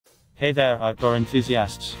Hey there, outdoor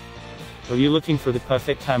enthusiasts. Are you looking for the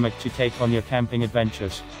perfect hammock to take on your camping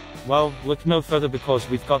adventures? Well, look no further because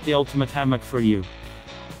we've got the ultimate hammock for you.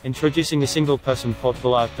 Introducing a single-person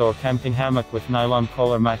portable outdoor camping hammock with nylon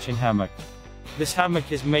collar matching hammock. This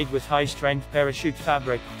hammock is made with high-strength parachute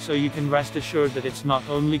fabric, so you can rest assured that it's not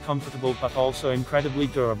only comfortable but also incredibly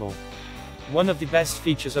durable. One of the best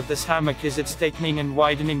features of this hammock is its thickening and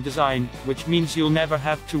widening design, which means you'll never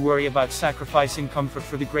have to worry about sacrificing comfort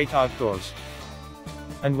for the great outdoors.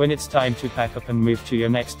 And when it's time to pack up and move to your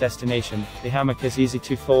next destination, the hammock is easy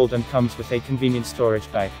to fold and comes with a convenient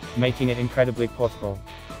storage bag, making it incredibly portable.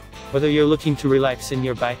 Whether you're looking to relax in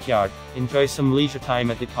your backyard, enjoy some leisure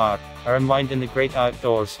time at the park, or unwind in the great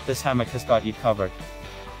outdoors, this hammock has got you covered.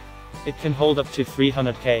 It can hold up to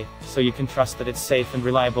 300 kg, so you can trust that it's safe and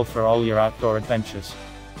reliable for all your outdoor adventures.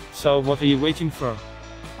 So what are you waiting for?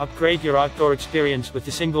 Upgrade your outdoor experience with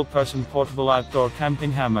the single-person portable outdoor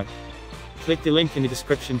camping hammock. Click the link in the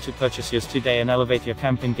description to purchase yours today and elevate your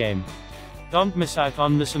camping game. Don't miss out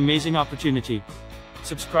on this amazing opportunity.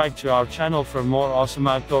 Subscribe to our channel for more awesome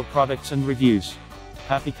outdoor products and reviews.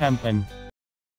 Happy camping!